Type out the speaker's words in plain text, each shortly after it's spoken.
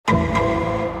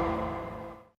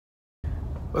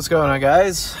What's going on,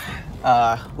 guys?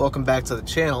 Welcome back to the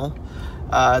channel.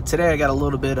 Today I got a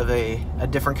little bit of a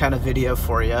different kind of video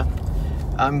for you.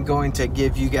 I'm going to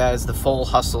give you guys the full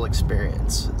hustle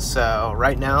experience. So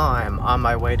right now I'm on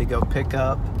my way to go pick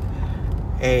up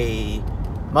a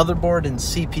motherboard and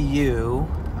CPU,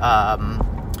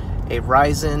 a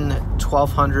Ryzen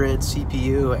 1200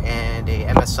 CPU and a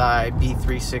MSI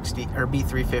B360 or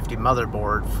B350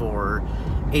 motherboard for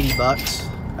 80 bucks.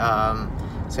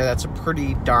 So that's a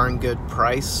pretty darn good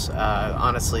price.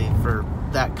 Honestly, for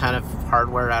that kind of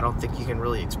hardware, I don't think you can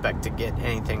really expect to get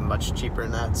anything much cheaper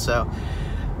than that. So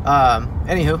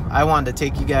anywho, I wanted to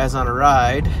take you guys on a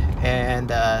ride,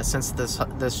 and since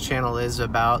this channel is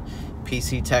about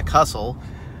PC tech hustle,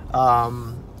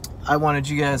 I wanted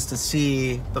you guys to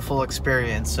see the full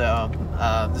experience. So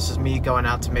this is me going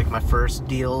out to make my first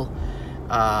deal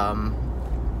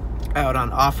out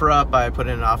on OfferUp. I put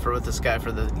in an offer with this guy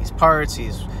for these parts.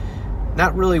 He's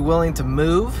not really willing to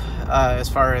move as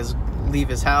far as leave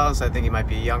his house. I think he might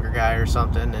be a younger guy or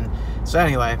something. And so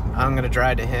anyway, I'm gonna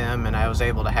drive to him, and I was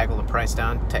able to haggle the price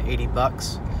down to 80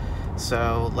 bucks.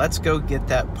 So let's go get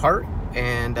that part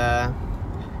and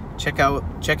check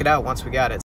it out once we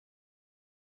got it.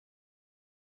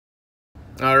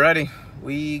 Alrighty,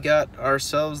 we got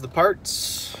ourselves the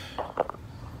parts.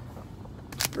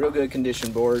 Real good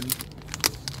condition board,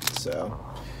 so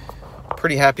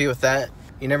pretty happy with that.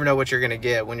 You never know what you're gonna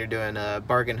get when you're doing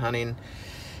bargain hunting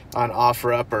on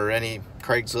OfferUp or any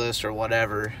Craigslist or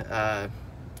whatever.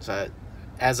 So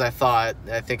as I thought,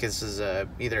 I think this is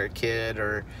either a kid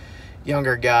or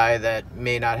younger guy that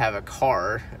may not have a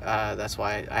car. That's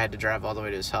why I had to drive all the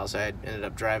way to his house. I ended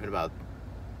up driving about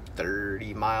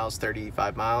 30 miles,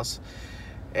 35 miles,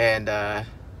 and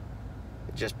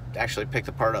just actually picked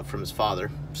the part up from his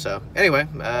father. So anyway,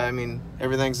 I mean,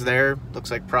 everything's there. Looks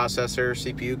like processor,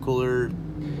 CPU cooler,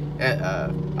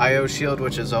 IO shield,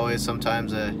 which is always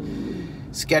sometimes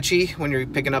sketchy when you're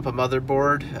picking up a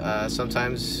motherboard.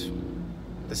 Sometimes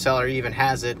the seller even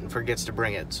has it and forgets to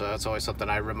bring it, so that's always something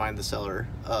I remind the seller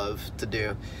of to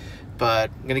do. But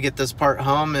I'm gonna get this part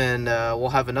home, and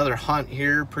we'll have another hunt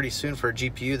here pretty soon for a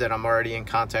GPU that I'm already in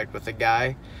contact with a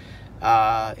guy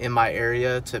in my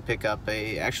area to pick up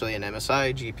actually an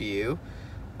MSI GPU,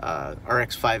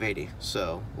 RX580.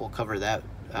 So we'll cover that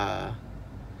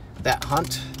that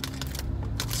hunt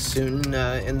soon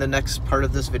in the next part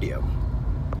of this video.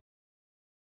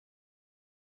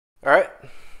 All right,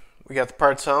 we got the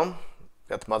parts home,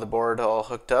 got the motherboard all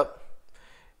hooked up,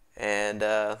 and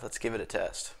let's give it a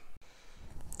test.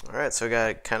 All right, so we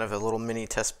got kind of a little mini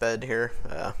test bed here.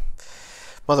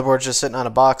 Motherboard's just sitting on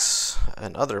a box,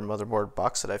 another motherboard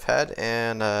box that I've had,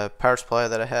 and a power supply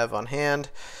that I have on hand.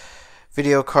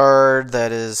 Video card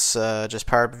that is just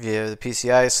powered via the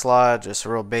PCI slot, just a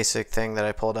real basic thing that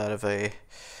I pulled out of a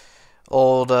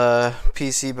old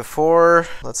PC before.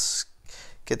 Let's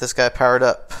get this guy powered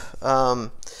up.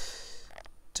 Don't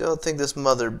think this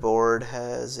motherboard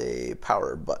has a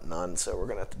power button on, so we're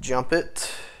gonna have to jump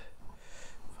it.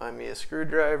 Find me a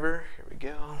screwdriver. Here we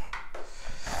go.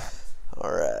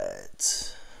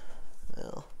 Alright,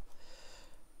 well,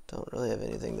 don't really have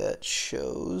anything that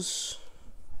shows.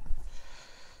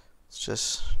 Let's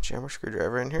just jam our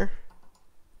screwdriver in here.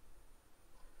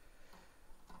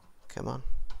 Come on,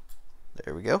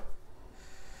 there we go.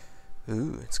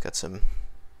 Ooh, it's got some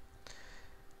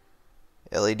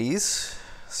LEDs.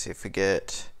 Let's see if we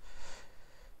get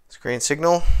screen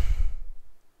signal.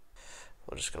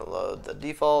 We're just gonna load the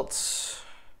defaults.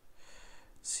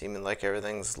 Seeming like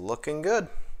everything's looking good.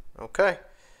 Okay.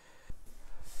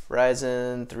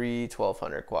 Ryzen 3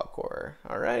 1200 quad core.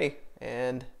 Alrighty.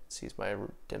 And sees my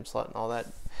DIMM slot and all that.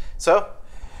 So,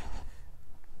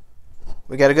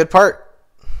 we got a good part.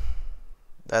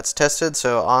 That's tested.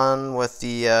 So on with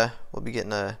the, we'll be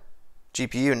getting a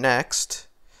GPU next.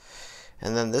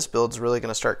 And then this build's really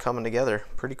going to start coming together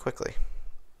pretty quickly.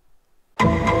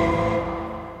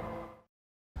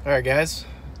 Alright, guys.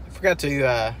 Forgot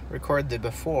to record the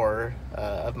before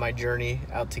of my journey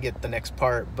out to get the next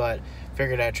part, but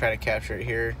figured I'd try to capture it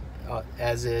here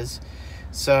as is.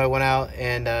 So I went out,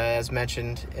 and as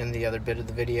mentioned in the other bit of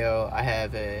the video, I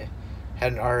had an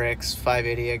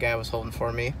RX580 a guy was holding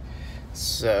for me.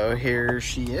 So here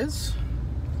she is,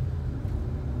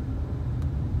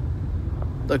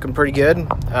 looking pretty good.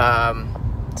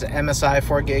 It's an MSI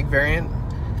 4 gig variant.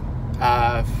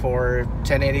 For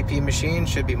 1080p machine,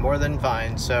 should be more than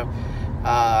fine. So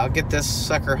I'll get this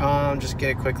sucker home, just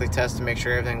get it quickly tested, make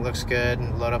sure everything looks good,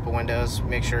 and load up a Windows,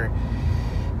 make sure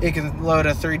it can load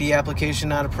a 3D application,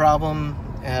 not a problem.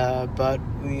 But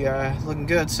we are looking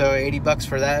good. So 80 bucks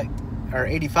for that, or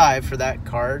 85 for that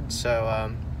card.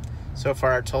 So So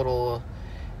far our total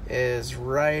is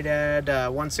right at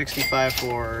 165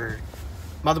 for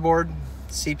motherboard,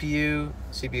 CPU,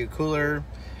 CPU cooler,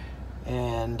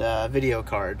 and video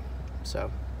card.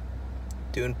 So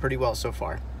doing pretty well so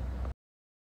far.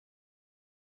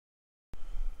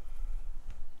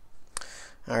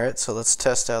 Alright, so let's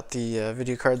test out the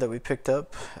video card that we picked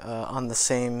up on the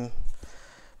same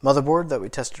motherboard that we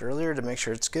tested earlier to make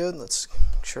sure it's good. Let's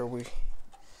make sure we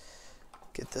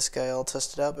get this guy all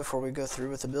tested out before we go through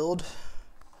with the build.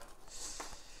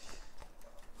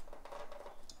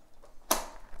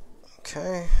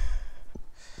 Okay.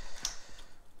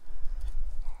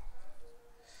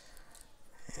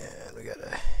 And we got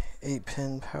a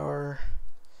 8-pin power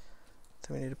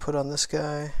that we need to put on this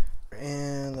guy.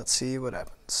 And let's see what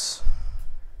happens.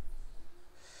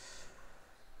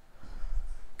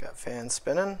 Got fan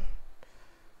spinning.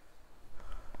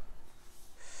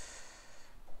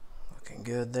 Looking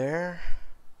good there.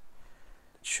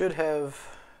 It should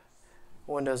have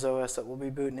Windows OS that we'll be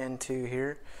booting into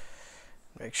here.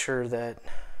 Make sure that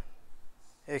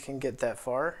it can get that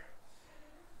far.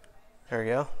 There we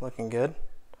go, looking good.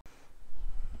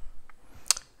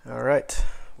 Alright,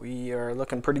 we are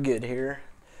looking pretty good here.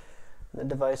 The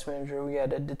device manager, we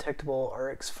got a detectable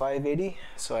RX580,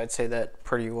 so I'd say that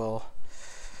pretty well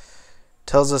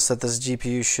tells us that this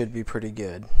GPU should be pretty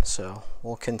good. So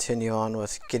we'll continue on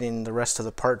with getting the rest of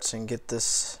the parts and get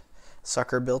this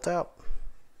sucker built out.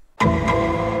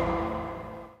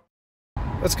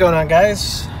 What's going on,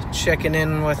 guys? Checking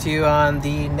in with you on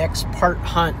the next part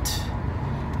hunt.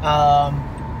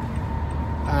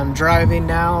 I'm driving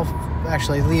now,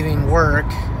 actually leaving work.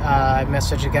 I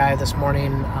messaged a guy this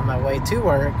morning on my way to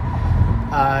work.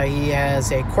 He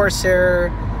has a Corsair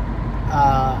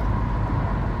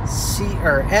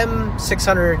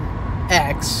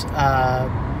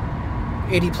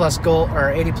M600X 80 plus gold or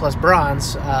 80 plus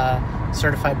bronze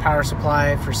certified power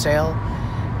supply for sale.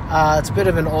 It's a bit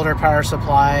of an older power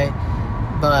supply,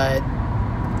 but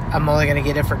I'm only going to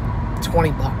get it for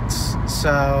 20 bucks.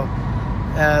 So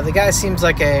the guy seems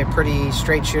like a pretty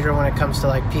straight shooter when it comes to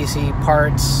like PC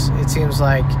parts. It seems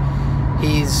like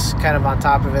he's kind of on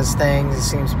top of his things. He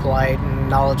seems polite and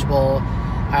knowledgeable.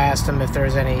 I asked him if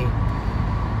there's any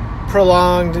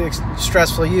prolonged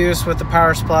stressful use with the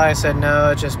power supply. I said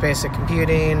no, just basic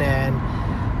computing, and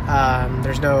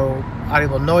there's no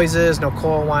audible noises, no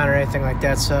coil whine or anything like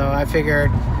that. So I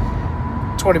figured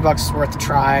 20 bucks is worth a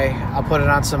try. I'll put it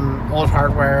on some old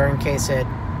hardware in case it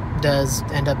does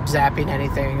end up zapping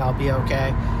anything. I'll be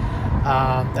okay.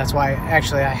 That's why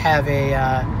actually I have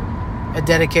a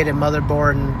dedicated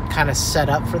motherboard and kind of set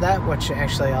up for that, which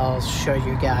actually I'll show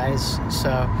you guys.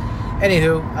 So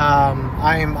anywho,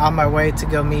 I'm on my way to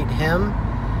go meet him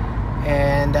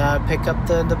and pick up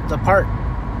the part.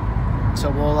 So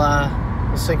we'll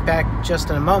sync back just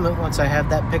in a moment once I have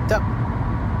that picked up.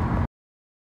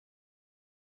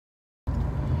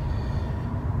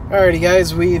 Alrighty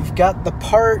guys, we've got the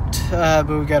part, but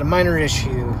we've got a minor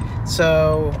issue.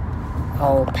 So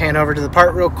I'll pan over to the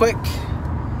part real quick.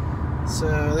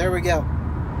 So there we go.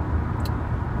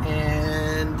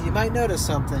 And you might notice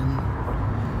something.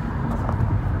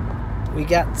 We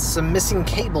got some missing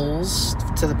cables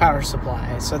to the power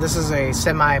supply. So this is a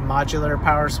semi-modular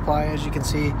power supply, as you can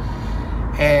see.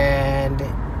 And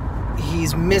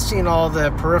he's missing all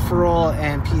the peripheral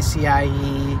and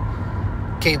PCIe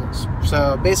cables.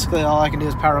 So basically all I can do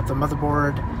is power up the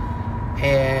motherboard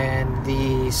and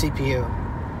the CPU.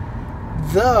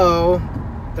 Though,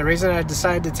 the reason I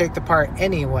decided to take the part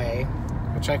anyway,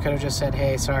 which I could have just said,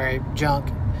 hey, sorry, junk.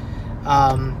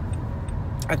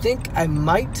 I think I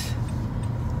might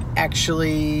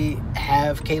actually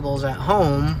have cables at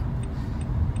home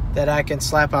that I can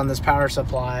slap on this power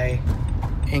supply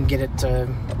and get it to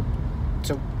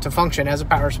function as a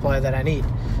power supply that I need.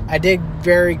 I did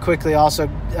very quickly also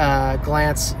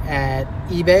glance at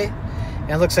eBay,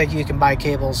 and it looks like you can buy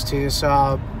cables too.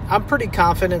 So I'm pretty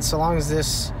confident, so long as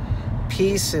this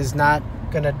piece is not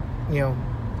gonna,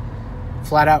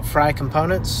 flat out fry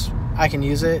components, I can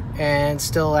use it and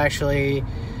still actually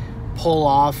pull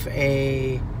off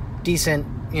a decent,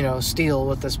 steel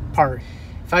with this part.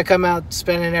 If I come out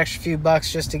spending an extra few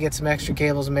bucks just to get some extra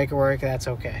cables and make it work, that's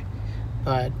okay.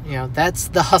 But that's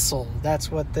the hustle.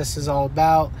 That's what this is all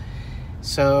about.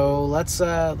 So let's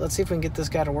see if we can get this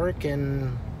guy to work,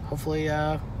 and hopefully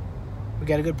we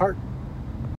got a good part.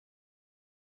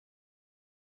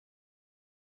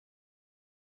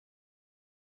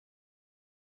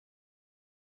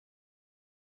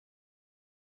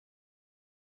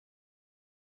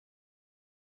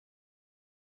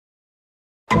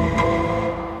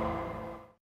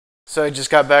 So I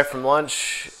just got back from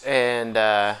lunch, and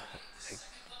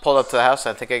pulled up to the house.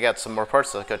 I think I got some more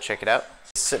parts, so let's go check it out.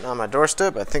 Sitting on my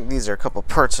doorstep. I think these are a couple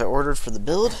parts I ordered for the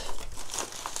build.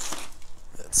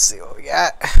 Let's see what we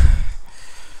got.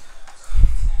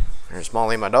 There's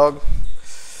Molly, my dog.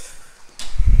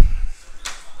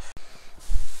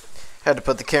 Had to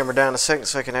put the camera down a second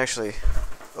so I can actually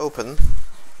open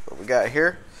what we got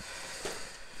here.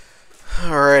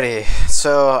 Alrighty,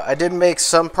 so I did make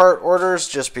some part orders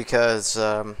just because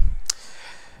I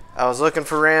was looking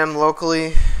for RAM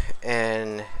locally,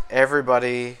 and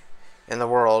everybody in the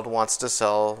world wants to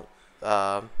sell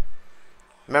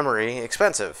memory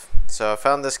expensive. So I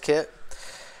found this kit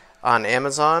on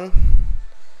Amazon,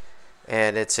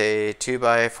 and it's a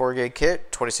 2x4 gig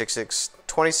kit,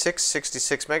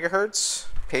 2666 megahertz.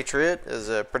 Patriot is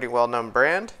a pretty well-known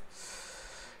brand,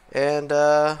 and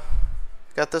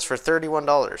got this for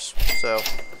 $31, so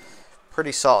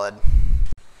pretty solid.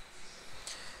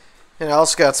 And I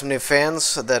also got some new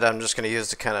fans that I'm just going to use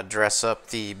to kind of dress up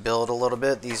the build a little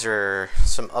bit. These are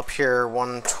some Up Here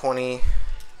 120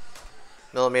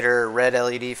 millimeter red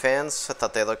LED fans. I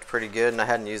thought they looked pretty good, and I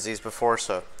hadn't used these before,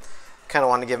 so kind of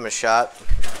wanted to give them a shot.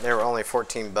 They were only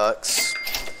 14 bucks.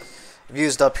 I've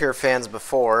used Up Here fans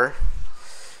before,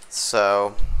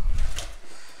 so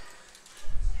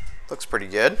looks pretty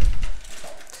good.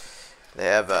 They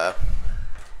have a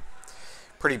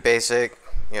pretty basic,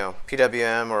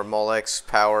 PWM or Molex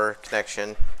power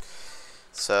connection.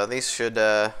 So these should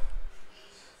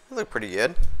look pretty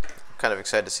good. I'm kind of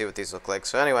excited to see what these look like.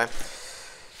 So anyway,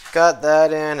 got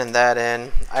that in and that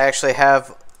in. I actually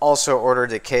have also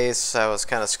ordered a case. I was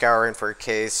kind of scouring for a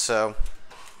case. So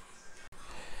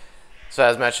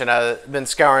as mentioned, I've been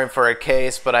scouring for a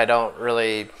case, but I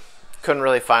couldn't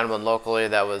really find one locally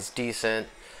that was decent.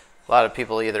 A lot of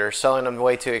people either selling them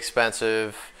way too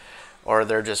expensive, or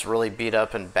they're just really beat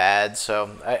up and bad.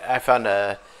 So I found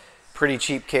a pretty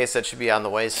cheap case that should be on the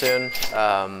way soon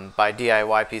by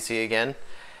DIY PC again,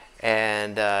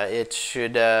 and it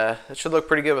should look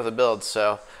pretty good with the build.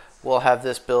 So we'll have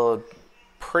this build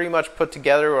pretty much put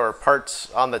together, or parts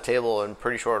on the table, in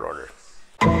pretty short order.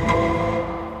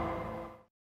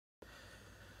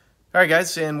 Alright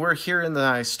guys, and we're here in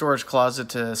the storage closet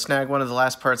to snag one of the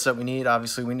last parts that we need.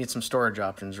 Obviously we need some storage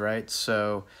options, right?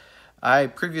 So I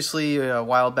previously, a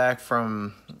while back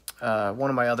from one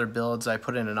of my other builds, I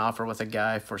put in an offer with a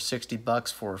guy for 60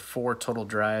 bucks for 4 total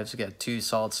drives. We got 2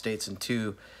 solid states and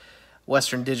 2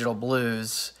 Western Digital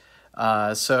Blues.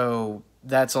 So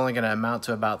that's only going to amount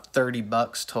to about 30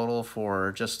 bucks total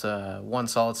for just 1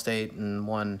 solid state and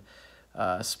 1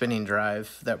 spinning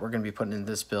drive that we're going to be putting in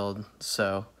this build.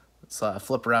 So let's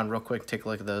flip around real quick, take a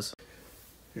look at those.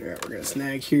 Alright, we're going to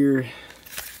snag here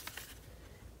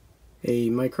a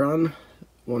Micron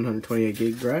 128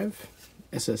 gig drive,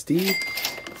 SSD,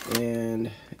 and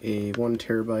a 1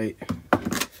 terabyte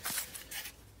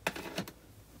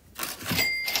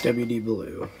WD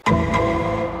Blue.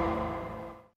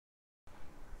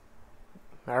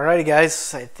 Alrighty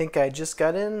guys, I think I just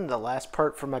got in the last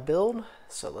part for my build,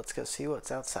 so let's go see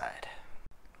what's outside.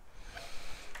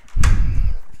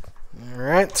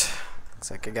 Alright, looks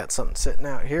like I got something sitting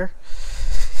out here.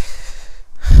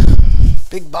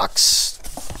 Big box.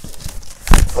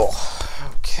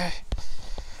 Oh, okay.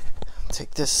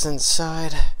 Take this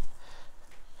inside.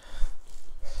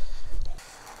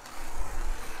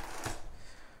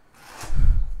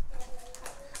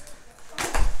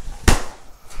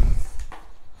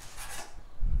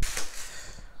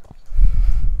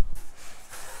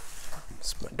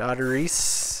 It's my daughter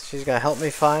Reese. She's gonna help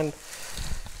me find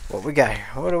what we got here.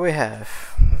 What do we have?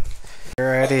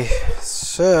 Alrighty,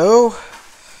 so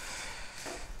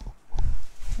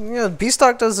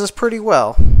B-Stock does this pretty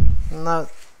well. I'm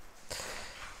not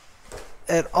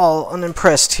at all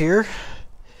unimpressed here.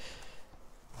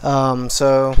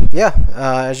 So yeah,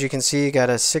 as you can see, you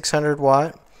got a 600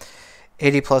 watt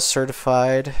 80 plus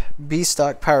certified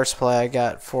B-Stock power supply I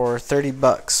got for 30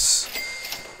 bucks.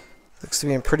 Looks to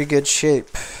be in pretty good shape.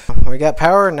 We got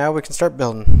power, now we can start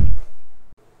building.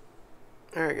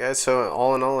 Alright guys, so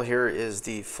all in all, here is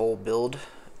the full build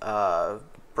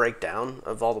breakdown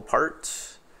of all the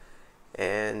parts,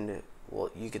 and well,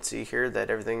 you can see here that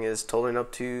everything is totaling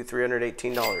up to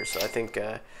 $318. So I think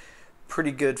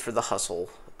pretty good for the hustle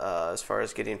as far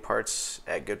as getting parts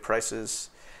at good prices.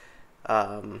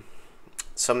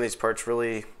 Some of these parts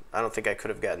really, I don't think I could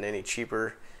have gotten any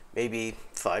cheaper. Maybe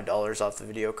 $5 off the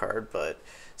video card, but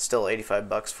still 85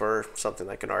 bucks for something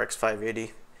like an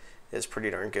RX580 is pretty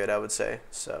darn good, I would say.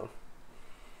 So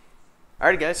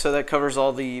alright guys, so that covers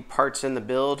all the parts in the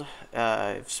build,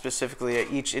 specifically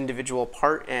each individual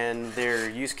part and their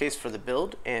use case for the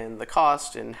build and the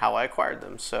cost and how I acquired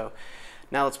them. So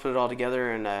Now let's put it all together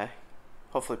and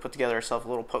hopefully put together ourselves a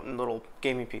little potent little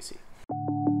gaming PC.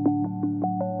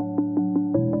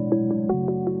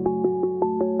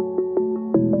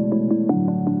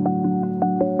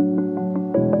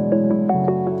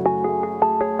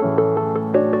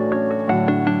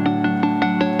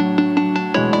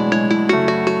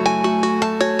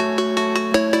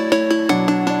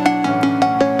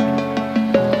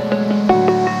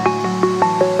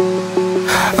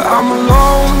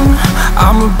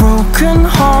 I'm a broken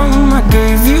home. I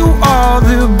gave you all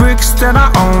the bricks that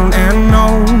I own and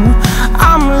know.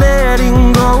 I'm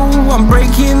letting go. I'm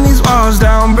breaking these walls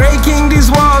down, breaking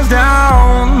these walls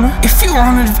down. If you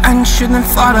want adventure, then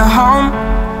fly to home.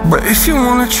 But if you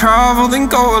wanna travel, then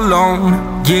go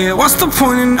alone. Yeah, what's the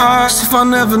point in us if I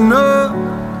never know?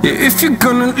 Yeah, if you're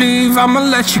gonna leave, I'ma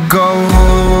let you go.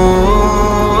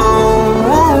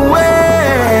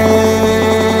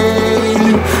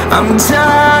 I'm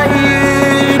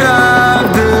tired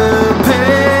of the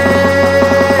pain.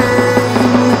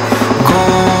 Go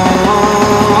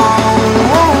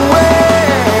away.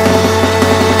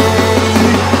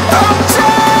 I'm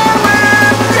tired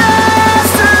of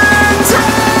wasting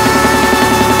time.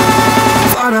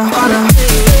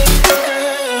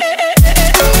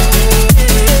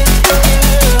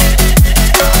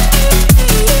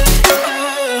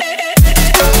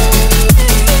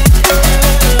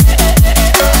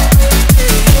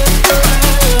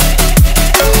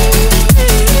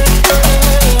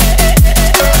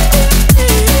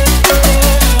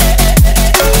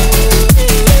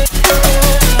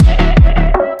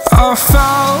 I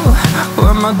fell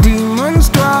where my demons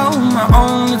dwell, my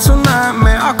own little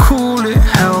nightmare, I call it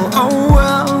hell. Oh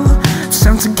well, it's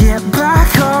time to get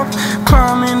back up,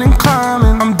 climbing and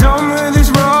climbing. I'm done with this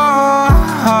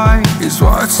ride, is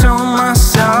what I tell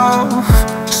myself,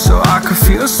 so I could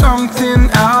feel something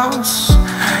else.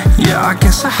 Yeah, I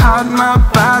guess I had my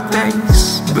bad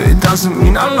days, but it doesn't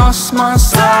mean I lost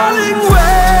myself. Darling,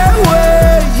 where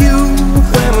were you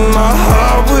when my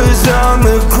heart was on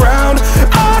the ground?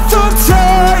 I thought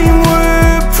time